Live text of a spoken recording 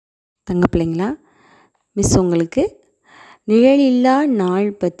தங்க பிள்ளைங்களா, மிஸ் உங்களுக்கு நிழலில்லா நாள்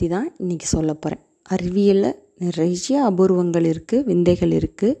பற்றி தான் இன்றைக்கி சொல்ல போகிறேன். அறிவியலில் நிறைய அபூர்வங்கள் இருக்குது, விந்தைகள்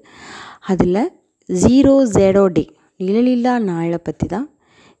இருக்குது. அதில் 0 டே நிழலில்லா நாளை பற்றி தான்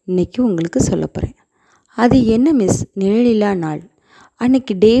இன்றைக்கி உங்களுக்கு சொல்ல போகிறேன். அது என்ன மிஸ் நிழலில்லா நாள்?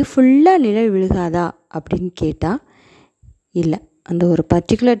 அன்றைக்கி டே ஃபுல்லாக நிழல் விழுகாதா அப்படின்னு கேட்டால் இல்லை. அந்த ஒரு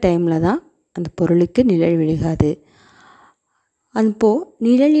பர்டிகுலர் டைமில் தான் அந்த பொருளுக்கு நிழல் விழுகாது. அப்போது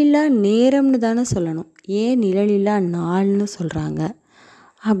நிழலில்லா நேரம்னு தானே சொல்லணும், ஏன் நிழலில்லா நாள்னு சொல்கிறாங்க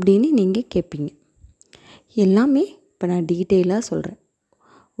அப்படின்னு நீங்கள் கேட்பீங்க. எல்லாமே இப்போ நான் டீட்டெயிலாக சொல்கிறேன்.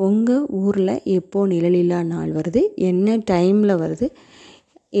 உங்கள் ஊரில் எப்போது நிழலில்லா நாள் வருது, என்ன டைமில் வருது,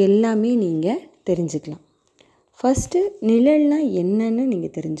 எல்லாமே நீங்கள் தெரிஞ்சுக்கலாம். ஃபஸ்ட்டு நிழல்னால் என்னன்னு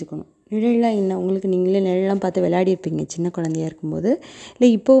நீங்கள் தெரிஞ்சுக்கணும். நிழல்லாம் என்ன, உங்களுக்கு நீங்களே நிழல்லாம் பார்த்து விளையாடிருப்பீங்க சின்ன குழந்தையாக இருக்கும்போது, இல்லை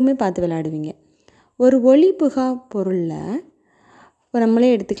இப்போவுமே பார்த்து விளையாடுவீங்க. ஒரு ஒளி புகா பொருளில் இப்போ நம்மளே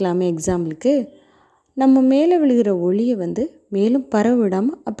எடுத்துக்கலாமே எக்ஸாம்பிளுக்கு, நம்ம மேலே விழுகிற ஒளியை மேலும் பரவ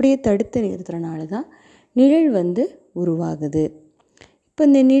விடாமல் அப்படியே தடுத்து நிறுத்துறனால தான் நிழல் உருவாகுது. இப்போ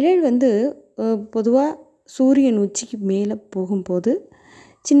இந்த நிழல் பொதுவாக சூரியன் உச்சிக்கு மேலே போகும்போது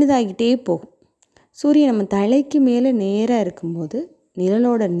சின்னதாகிட்டே போகும். சூரியன் நம்ம தலைக்கு மேலே நேராக இருக்கும்போது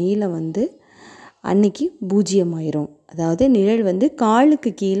நிழலோட நீளம் அன்னைக்கு 0 ஆயிரும். அதாவது நிழல்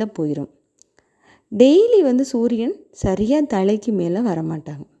காலுக்கு கீழே போயிடும். டெய்லி சூரியன் சரியாக தலைக்கு மேலே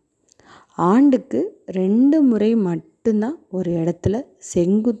வரமாட்டாங்க. ஆண்டுக்கு 2 முறை மட்டும்தான் ஒரு இடத்துல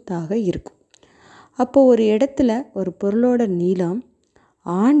செங்குத்தாக இருக்கும். அப்போது ஒரு இடத்துல ஒரு பொருளோட நீளம்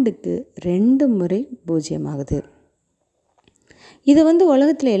ஆண்டுக்கு 2 முறை 0 ஆகுது. இது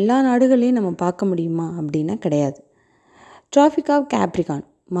உலகத்தில் எல்லா நாடுகளையும் நம்ம பார்க்க முடியுமா அப்படின்னா கிடையாது. Tropic of Capricorn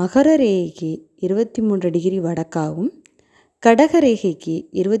Makara ரேகைக்கு 23 degree வடக்காகவும் கடக ரேகைக்கு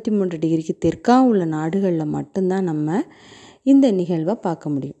 23 டிகிரிக்கு தெற்காகவும் உள்ள நாடுகளில் மட்டும்தான் நம்ம இந்த நிகழ்வை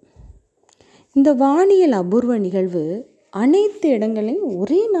பார்க்க முடியும். இந்த வானியல் அபூர்வ நிகழ்வு அனைத்து இடங்களையும்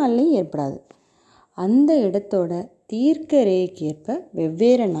ஒரே நாள்லையும் ஏற்படாது. அந்த இடத்தோட தீர்க்க ரேகைக்கு ஏற்ப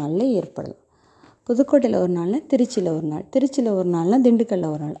வெவ்வேறு நாளில் ஏற்படலாம். புதுக்கோட்டையில் ஒரு நாள்னா திருச்சியில் ஒரு நாள், திருச்சியில் ஒரு நாள்னா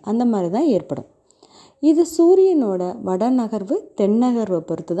திண்டுக்கல்லில் ஒரு நாள், அந்த மாதிரி தான் ஏற்படும். இது சூரியனோட வடநகர்வு தென்னகர்வை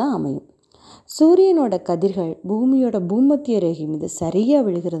பொறுத்து தான் அமையும். சூரியனோட கதிர்கள் பூமியோட பூமத்திய ரேகை மீது சரியாக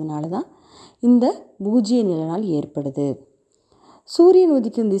விழுகிறதுனால தான் இந்த 0 நில நாள் ஏற்படுது. சூரியன்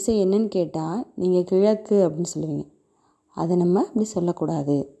உதிக்கும் திசை என்னன்னு கேட்டால் நீங்கள் கிழக்கு அப்படின்னு சொல்லுவீங்க. அதை நம்ம அப்படி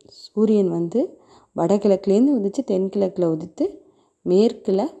சொல்லக்கூடாது. சூரியன் வடகிழக்குலேருந்து உதித்து தென்கிழக்கில் உதித்து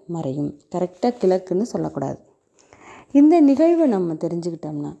மேற்கில் மறையும். கரெக்டாக கிழக்குன்னு சொல்லக்கூடாது. இந்த நிகழ்வை நம்ம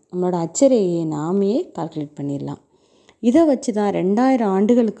தெரிஞ்சுக்கிட்டோம்னா நம்மளோட அட்சரேகையை நாமே கால்குலேட் பண்ணிடலாம். இதை வச்சு தான் 2000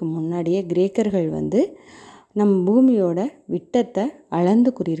 ஆண்டுகளுக்கு முன்னாடியே கிரேக்கர்கள் நம்ம பூமியோட விட்டத்தை அளந்து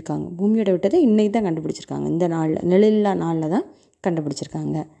கூறியிருக்காங்க. பூமியோட விட்டத்தை இன்றைக்கி தான் கண்டுபிடிச்சிருக்காங்க. இந்த நாளில் நிழலில்லா நாளில் தான்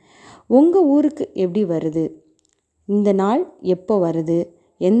கண்டுபிடிச்சிருக்காங்க. உங்கள் ஊருக்கு எப்படி வருது, இந்த நாள் எப்போ வருது,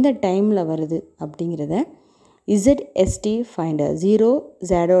 எந்த டைமில் வருது அப்படிங்கிறத ZST ஃபைண்டர் 0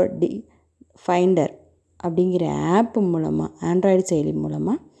 ஃபைண்டர் அப்படிங்கிற ஆப்பு மூலமாக, ஆண்ட்ராய்டு செயலி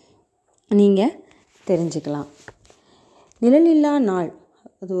மூலமாக நீங்கள் தெரிஞ்சுக்கலாம். நிழலில்லா நாள்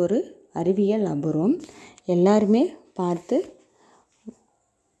அது ஒரு அறிவியல் அபூர்வம். எல்லாருமே பார்த்து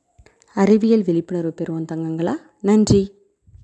அறிவியல் விழிப்புணர்வு பெறுவோம் தங்கங்களா. நன்றி.